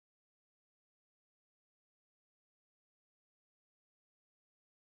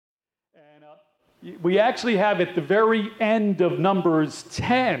We actually have at the very end of Numbers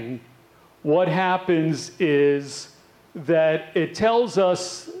 10, what happens is that it tells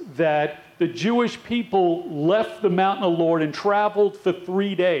us that the Jewish people left the mountain of the Lord and traveled for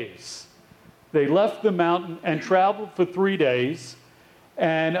 3 days. They left the mountain and traveled for 3 days.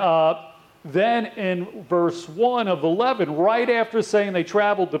 And then in verse 1 of 11, right after saying they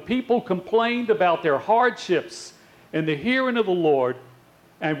traveled, the people complained about their hardships in the hearing of the Lord.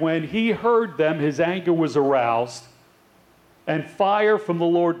 And when he heard them, his anger was aroused, and fire from the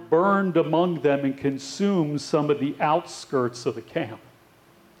Lord burned among them and consumed some of the outskirts of the camp.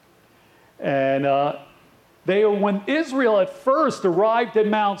 And when Israel at first arrived at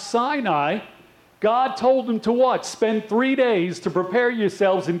Mount Sinai, God told them to what? Spend 3 days to prepare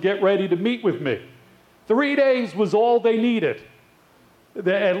yourselves and get ready to meet with me. 3 days was all they needed.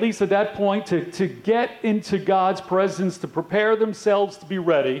 At least at that point, to get into God's presence, to prepare themselves to be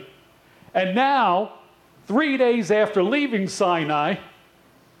ready. And now, 3 days after leaving Sinai,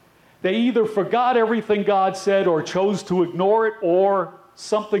 they either forgot everything God said or chose to ignore it or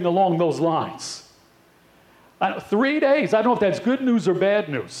something along those lines. 3 days, I don't know if that's good news or bad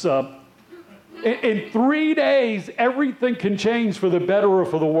news. In 3 days, everything can change for the better or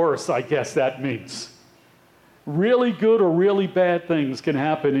for the worse, I guess that means. Really good or really bad things can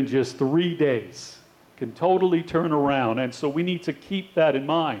happen in just 3 days. Can totally turn around. And so we need to keep that in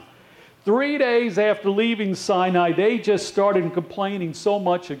mind. 3 days after leaving Sinai, they just started complaining so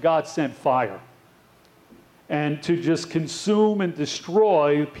much that God sent fire. And to just consume and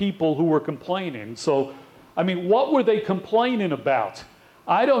destroy people who were complaining. So, I mean, what were they complaining about?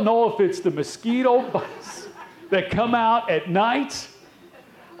 I don't know if it's the mosquito bites that come out at night.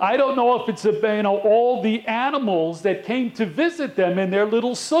 I don't know if it's all the animals that came to visit them in their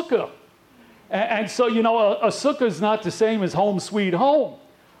little sukkah. And so, a sukkah is not the same as home sweet home.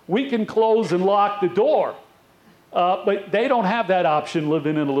 We can close and lock the door, but they don't have that option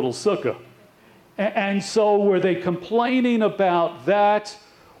living in a little sukkah. And so were they complaining about that?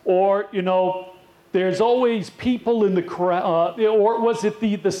 Or, there's always people in the crowd, or was it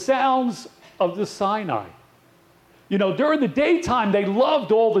the sounds of the Sinai? During the daytime, they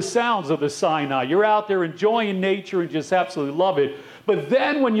loved all the sounds of the Sinai. You're out there enjoying nature and just absolutely love it. But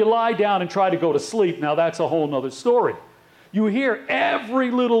then when you lie down and try to go to sleep, now that's a whole other story. You hear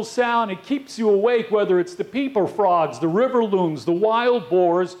every little sound. It keeps you awake, whether it's the peeper frogs, the river loons, the wild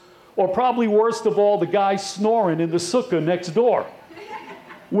boars, or probably worst of all, the guy snoring in the sukkah next door.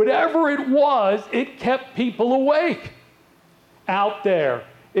 Whatever it was, it kept people awake out there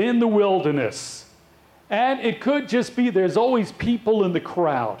in the wilderness. And it could just be there's always people in the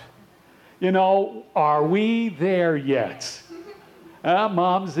crowd. Are we there yet?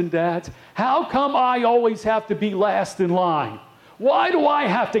 Moms and dads, how come I always have to be last in line? Why do I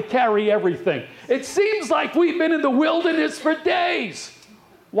have to carry everything? It seems like we've been in the wilderness for days.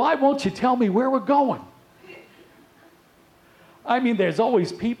 Why won't you tell me where we're going? I mean, there's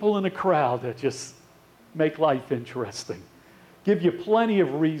always people in the crowd that just make life interesting. Give you plenty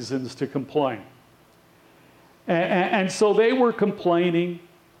of reasons to complain. And so they were complaining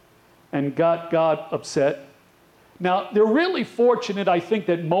and got God upset. Now, they're really fortunate, I think,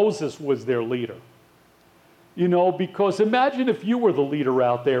 that Moses was their leader. Because imagine if you were the leader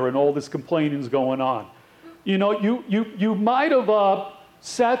out there and all this complaining is going on. You might have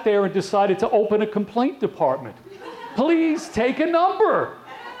sat there and decided to open a complaint department. Please take a number.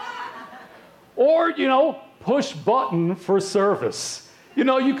 Or, push button for service.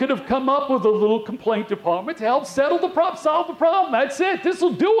 You could have come up with a little complaint department to help settle the problem, solve the problem. That's it. This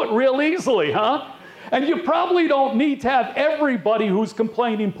will do it real easily, huh? And you probably don't need to have everybody who's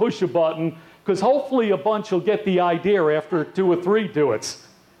complaining push a button, because hopefully a bunch will get the idea after 2 or 3 do it.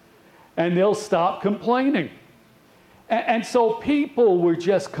 And they'll stop complaining. And so people were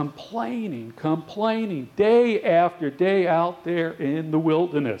just complaining day after day out there in the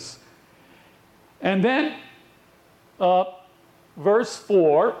wilderness. And then, verse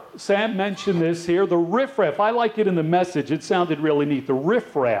 4, Sam mentioned this here, the riffraff. I like it in the Message. It sounded really neat. The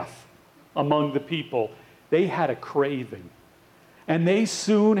riffraff among the people, they had a craving. And they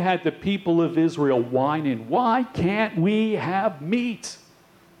soon had the people of Israel whining, why can't we have meat?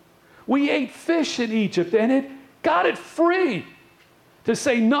 We ate fish in Egypt and it got it free. To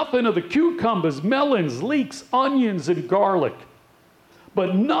say nothing of the cucumbers, melons, leeks, onions, and garlic.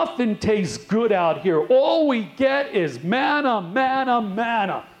 But nothing tastes good out here. All we get is manna, manna,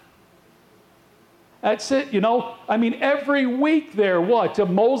 manna. That's it, every week there,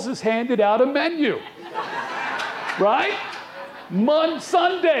 Moses handed out a menu. Right?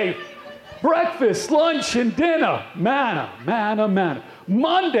 Sunday, breakfast, lunch, and dinner. Manna, manna, manna.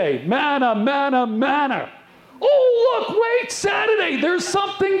 Monday, manna, manna, manna. Oh, look, wait, Saturday, there's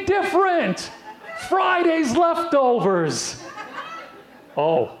something different. Friday's leftovers.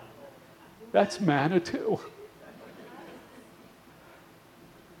 Oh, that's manna too.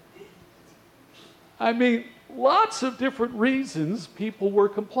 I mean, lots of different reasons people were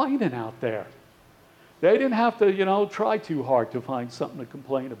complaining out there. They didn't have to, try too hard to find something to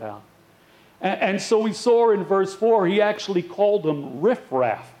complain about. And so we saw in verse 4, he actually called them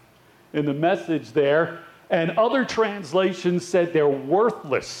riffraff in the Message there. And other translations said they're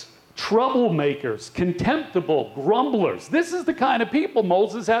worthless, troublemakers, contemptible, grumblers. This is the kind of people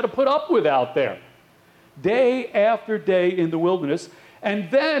Moses had to put up with out there, day after day in the wilderness. And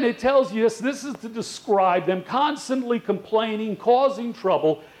then it tells you this is to describe them constantly complaining, causing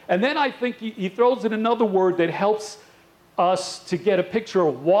trouble. And then I think he throws in another word that helps us to get a picture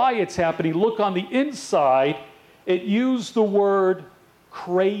of why it's happening. Look on the inside, it used the word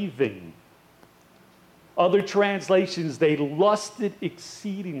craving. Other translations, they lusted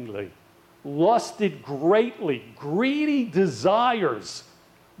exceedingly, lusted greatly, greedy desires,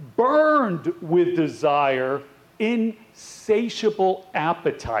 burned with desire, insatiable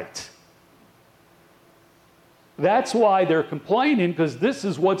appetite. That's why they're complaining, because this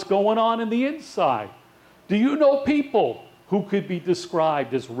is what's going on in the inside. Do you know people who could be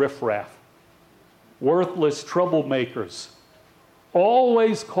described as riffraff, worthless troublemakers,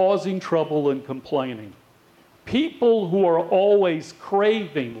 always causing trouble and complaining? People who are always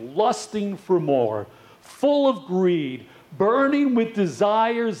craving, lusting for more, full of greed, burning with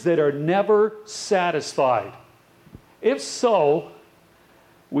desires that are never satisfied. If so,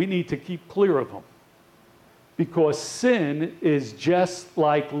 we need to keep clear of them. Because sin is just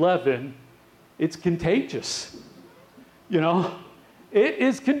like leaven, it's contagious. It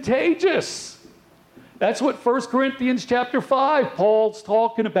is contagious. That's what 1 Corinthians chapter 5, Paul's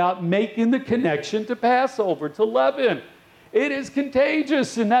talking about, making the connection to Passover, to leaven. It is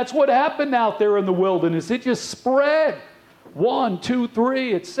contagious, and that's what happened out there in the wilderness. It just spread, 1, 2,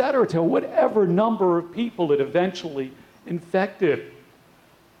 3, etc., to whatever number of people it eventually infected.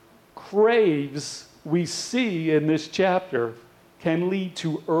 Craves, we see in this chapter, can lead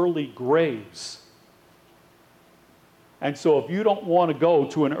to early graves. And so if you don't want to go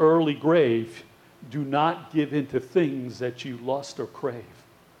to an early grave, do not give in to things that you lust or crave.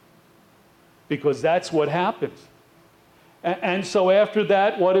 Because that's what happens. And so after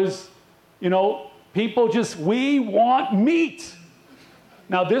that, what is, people just, we want meat.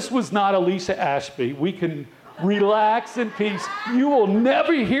 Now, this was not Alicia Ashby. We can relax in peace. You will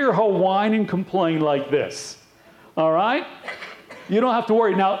never hear her whine and complain like this. All right? You don't have to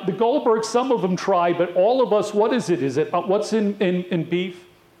worry. Now, the Goldbergs, some of them try, but all of us, what is it? Is it what's in beef?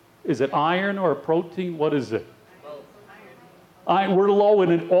 Is it iron or protein? What is it? Iron. We're low in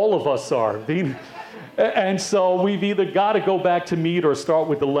it. All of us are. And so we've either got to go back to meat or start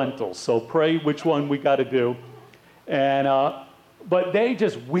with the lentils. So pray which one we got to do. And but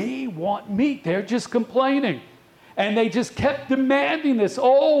we want meat. They're just complaining. And they just kept demanding this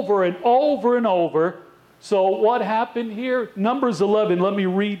over and over and over. So what happened here? Numbers 11, let me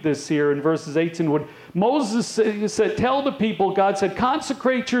read this here in verses 18. When Moses said, tell the people, God said,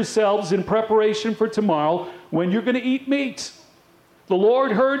 consecrate yourselves in preparation for tomorrow when you're going to eat meat. The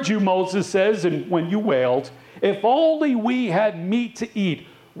Lord heard you, Moses says, and when you wailed, if only we had meat to eat,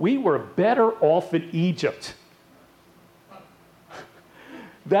 we were better off in Egypt.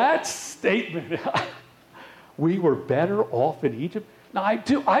 That statement, we were better off in Egypt. Now,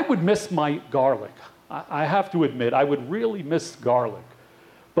 I would miss my garlic. I have to admit, I would really miss garlic.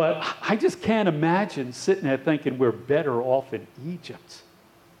 But I just can't imagine sitting there thinking we're better off in Egypt.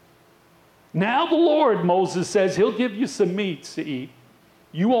 Now the Lord, Moses says, he'll give you some meat to eat.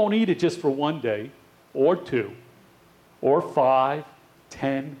 You won't eat it just for one day, or 2, or 5,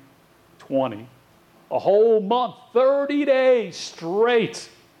 10, 20. A whole month, 30 days straight,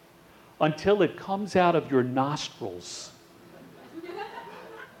 until it comes out of your nostrils.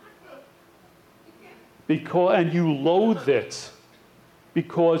 And you loathe it.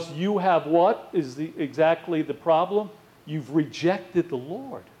 Because you have what is exactly the problem? You've rejected the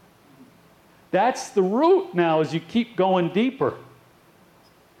Lord. That's the root now as you keep going deeper.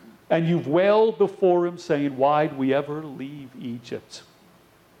 And you've wailed before him saying, why'd we ever leave Egypt?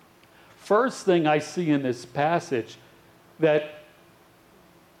 First thing I see in this passage, that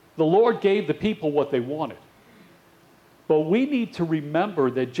the Lord gave the people what they wanted. But we need to remember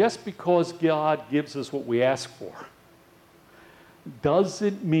that just because God gives us what we ask for,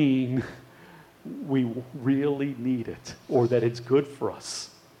 doesn't mean we really need it or that it's good for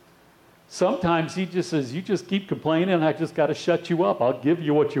us. Sometimes he just says, you just keep complaining, and I just got to shut you up. I'll give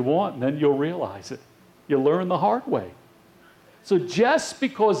you what you want, and then you'll realize it. You learn the hard way. So just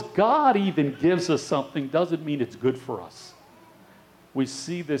because God even gives us something doesn't mean it's good for us. We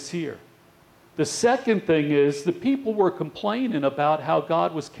see this here. The second thing is the people were complaining about how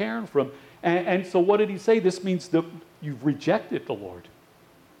God was caring for them. And so what did he say? This means that you've rejected the Lord.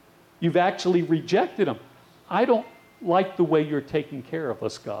 You've actually rejected him. I don't like the way you're taking care of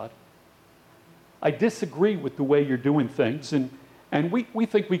us, God. I disagree with the way you're doing things, and we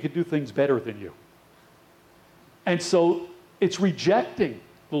think we could do things better than you. And so it's rejecting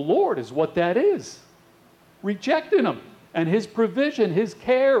the Lord is what that is. Rejecting him and his provision, his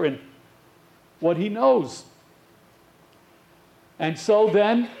care, and what he knows. And so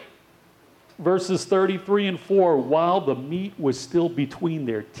then, verses 33 and 4, while the meat was still between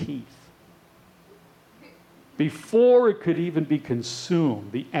their teeth, before it could even be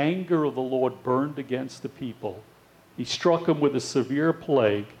consumed, the anger of the Lord burned against the people. He struck them with a severe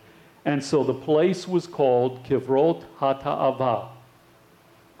plague, and so the place was called Kivrot HaTa'ava,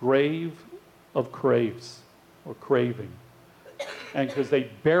 grave of craves, or craving. And because they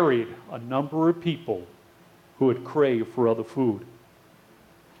buried a number of people who had craved for other food.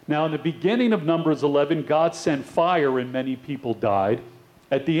 Now, in the beginning of Numbers 11, God sent fire and many people died.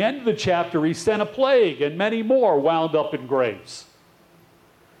 At the end of the chapter, he sent a plague and many more wound up in graves.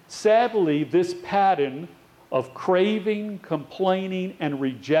 Sadly, this pattern of craving, complaining, and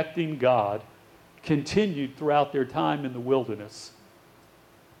rejecting God continued throughout their time in the wilderness.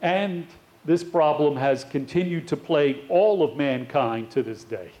 And this problem has continued to plague all of mankind to this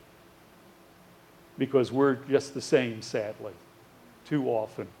day. Because we're just the same, sadly, too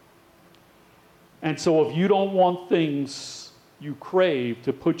often. And so if you don't want things you crave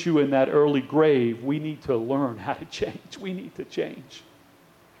to put you in that early grave, we need to learn how to change. We need to change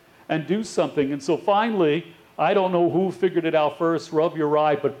and do something. And so finally, I don't know who figured it out first, rub your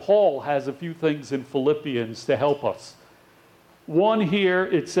eye, but Paul has a few things in Philippians to help us. One here,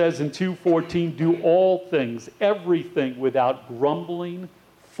 it says in 2:14, do all things, everything without grumbling,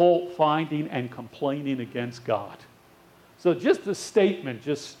 fault finding, and complaining against God. So just a statement,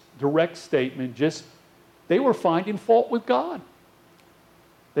 just direct statement, just they were finding fault with God.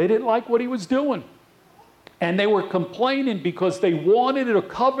 They didn't like what he was doing. And they were complaining because they wanted or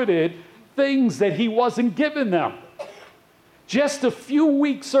coveted things that he wasn't giving them. Just a few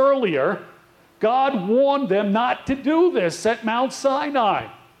weeks earlier, God warned them not to do this at Mount Sinai.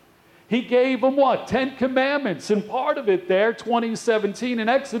 He gave them what? 10 commandments. And part of it there, 20:17 in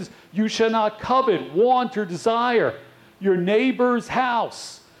Exodus, you shall not covet, want, or desire your neighbor's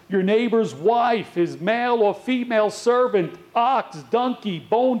house, your neighbor's wife, his male or female servant, ox, donkey,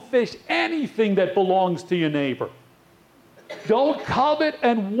 bonefish, anything that belongs to your neighbor. Don't covet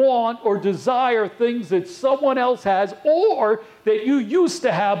and want or desire things that someone else has or that you used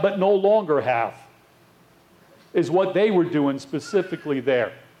to have but no longer have, is what they were doing specifically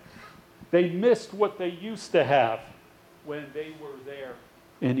there. They missed what they used to have when they were there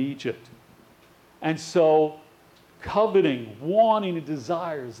in Egypt. And so coveting, wanting, and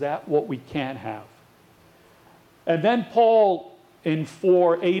desire, is that what we can't have? And then Paul in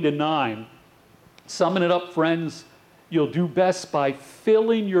 4:8 and 9, summing it up, friends, you'll do best by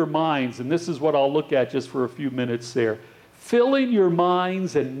filling your minds, and this is what I'll look at just for a few minutes there, filling your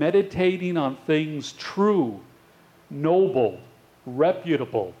minds and meditating on things true, noble,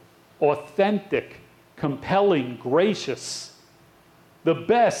 reputable, authentic, compelling, gracious, the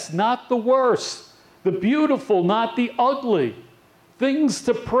best, not the worst, the beautiful, not the ugly, things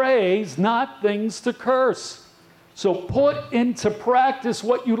to praise, not things to curse. So put into practice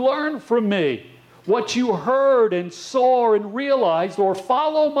what you learned from me, what you heard and saw and realized, or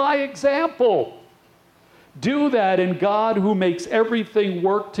follow my example. Do that, and God, who makes everything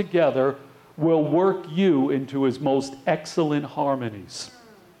work together, will work you into his most excellent harmonies.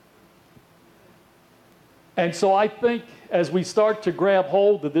 And so I think as we start to grab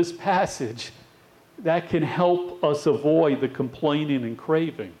hold of this passage, that can help us avoid the complaining and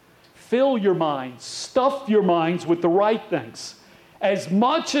craving. Fill your minds, stuff your minds with the right things as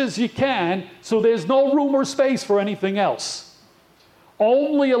much as you can, so there's no room or space for anything else.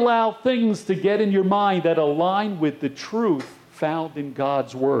 Only allow things to get in your mind that align with the truth found in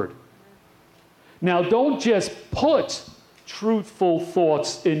God's Word. Now, don't just put truthful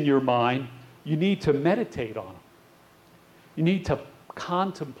thoughts in your mind. You need to meditate on them. You need to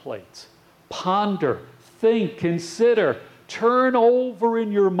contemplate, ponder, think, consider, turn over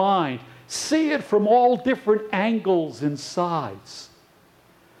in your mind. See it from all different angles and sides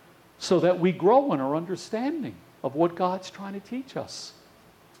so that we grow in our understanding of what God's trying to teach us.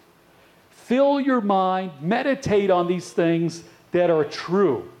 Fill your mind, meditate on these things that are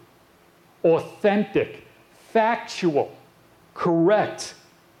true, authentic, factual, correct,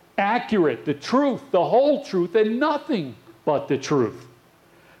 accurate, the truth, the whole truth, and nothing but the truth.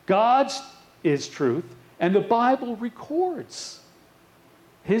 God's is truth, and the Bible records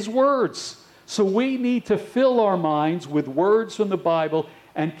His words. So we need to fill our minds with words from the Bible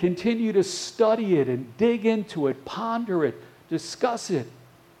and continue to study it and dig into it, ponder it, discuss it.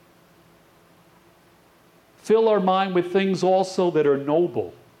 Fill our mind with things also that are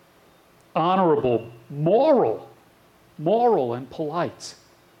noble, honorable, moral and polite,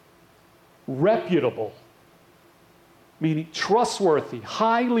 reputable, meaning trustworthy,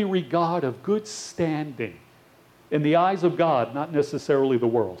 highly regarded, of good standing in the eyes of God, not necessarily the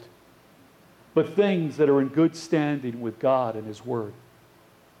world, but things that are in good standing with God and His Word.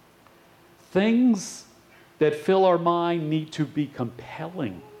 Things that fill our mind need to be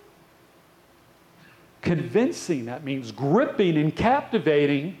compelling. Convincing, that means gripping and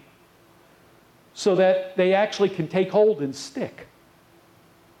captivating so that they actually can take hold and stick.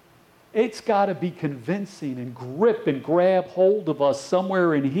 It's got to be convincing and grip and grab hold of us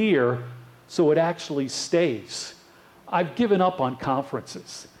somewhere in here so it actually stays. I've given up on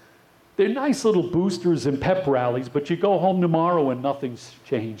conferences. They're nice little boosters and pep rallies, but you go home tomorrow and nothing's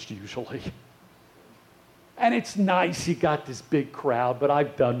changed usually. And it's nice you got this big crowd, but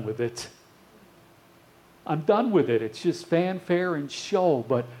I'm done with it. I'm done with it. It's just fanfare and show,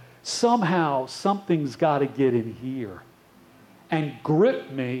 but somehow something's got to get in here and grip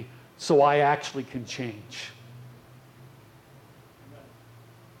me so I actually can change.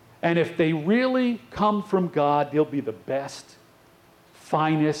 And if they really come from God, they'll be the best,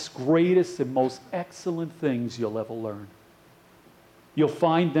 finest, greatest, and most excellent things you'll ever learn. You'll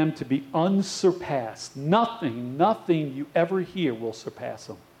find them to be unsurpassed. Nothing you ever hear will surpass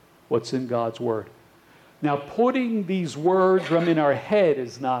them, what's in God's Word. Now, putting these words in our head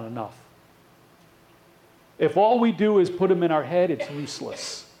is not enough. If all we do is put them in our head, it's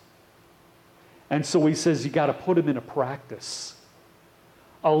useless. And so he says you got to put them into practice.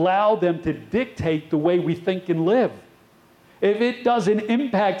 Allow them to dictate the way we think and live. If it doesn't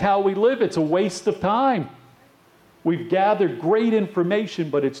impact how we live, it's a waste of time. We've gathered great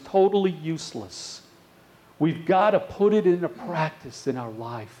information, but it's totally useless. We've got to put it into practice in our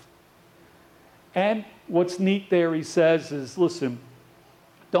life. And what's neat there, he says, is, listen,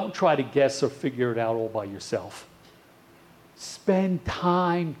 don't try to guess or figure it out all by yourself. Spend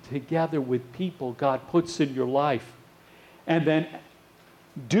time together with people God puts in your life. And then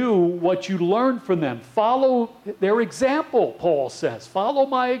do what you learn from them. Follow their example, Paul says. Follow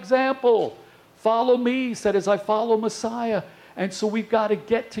my example. Follow me, he said, as I follow Messiah. And so we've got to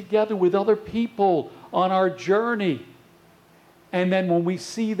get together with other people on our journey. And then when we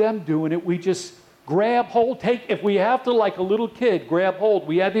see them doing it, we just grab hold, if we have to, like a little kid, grab hold.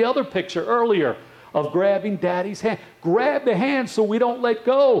 We had the other picture earlier of grabbing Daddy's hand. Grab the hand so we don't let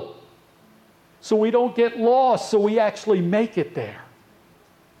go, so we don't get lost, so we actually make it there.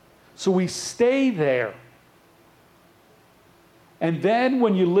 So we stay there. And then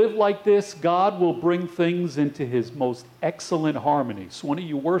when you live like this, God will bring things into His most excellent harmonies. One of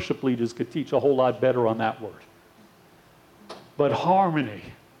you worship leaders could teach a whole lot better on that word. But harmony,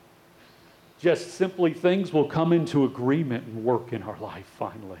 just simply things will come into agreement and work in our life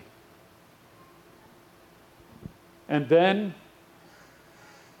finally. And then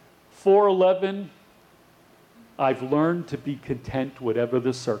 4:11, I've learned to be content whatever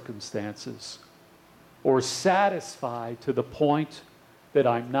the circumstances, or satisfied to the point that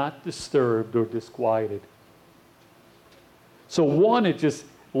I'm not disturbed or disquieted. So one, it just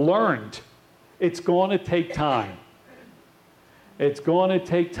learned. It's going to take time. It's going to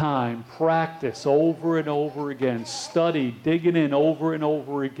take time, practice over and over again, study, digging in over and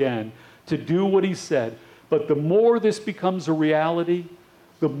over again to do what he said. But the more this becomes a reality,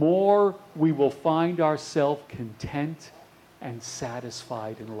 the more we will find ourselves content and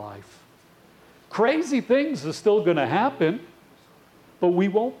satisfied in life. Crazy things are still going to happen, but we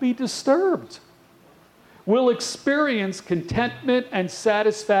won't be disturbed. We'll experience contentment and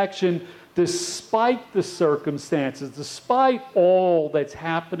satisfaction despite the circumstances, despite all that's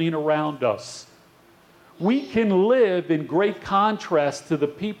happening around us. We can live in great contrast to the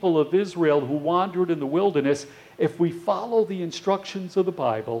people of Israel who wandered in the wilderness if we follow the instructions of the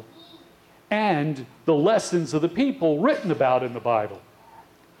Bible and the lessons of the people written about in the Bible.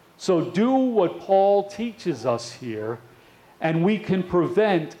 So do what Paul teaches us here, and we can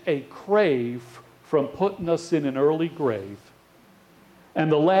prevent a crave from putting us in an early grave. And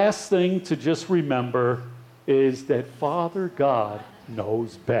the last thing to just remember is that Father God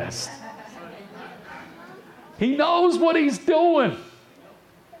knows best. He knows what he's doing.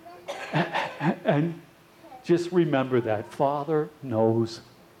 And just remember that. Father knows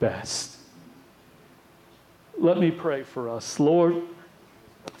best. Let me pray for us. Lord,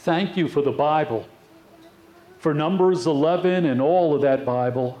 thank you for the Bible, for Numbers 11 and all of that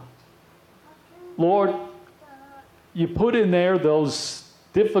Bible. Lord, you put in there those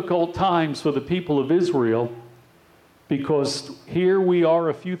difficult times for the people of Israel, because here we are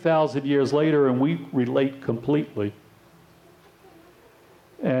a few thousand years later and we relate completely.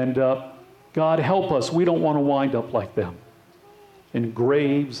 And God, help us. We don't want to wind up like them, in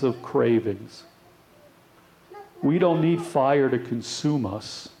graves of cravings. We don't need fire to consume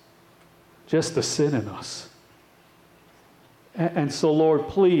us, just the sin in us. And so, Lord,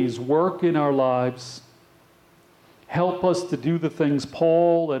 please work in our lives. Help us to do the things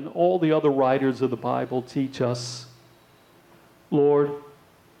Paul and all the other writers of the Bible teach us, Lord.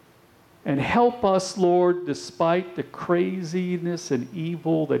 And help us, Lord, despite the craziness and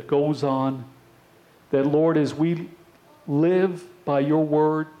evil that goes on, that, Lord, as we live by your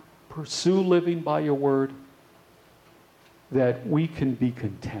word, pursue living by your word, that we can be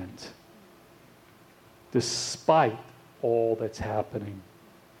content despite all that's happening.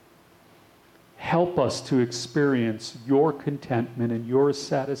 Help us to experience your contentment and your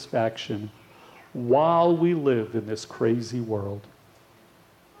satisfaction while we live in this crazy world.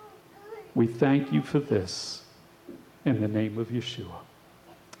 We thank you for this in the name of Yeshua.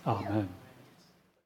 Amen.